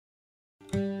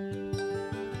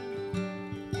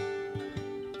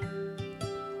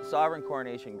Sovereign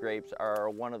Coronation grapes are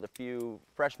one of the few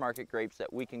fresh market grapes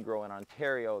that we can grow in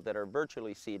Ontario that are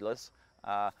virtually seedless.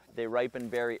 They ripen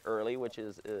very early, which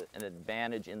is an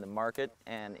advantage in the market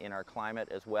and in our climate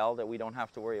as well, that we don't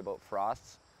have to worry about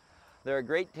frosts. They're a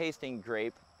great tasting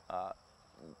grape.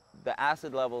 The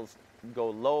acid levels go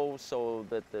low so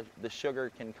that the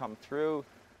sugar can come through.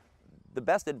 The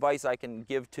best advice I can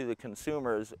give to the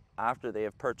consumers after they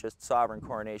have purchased Sovereign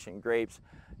Coronation grapes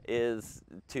is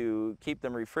to keep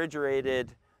them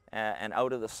refrigerated and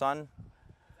out of the sun.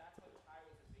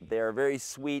 They are very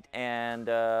sweet, and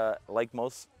like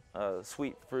most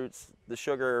sweet fruits, the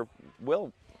sugar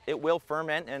will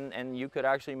ferment, and you could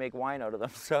actually make wine out of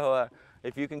them. So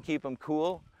if you can keep them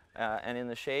cool and in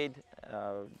the shade,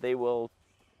 they will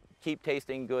keep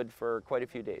tasting good for quite a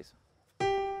few days.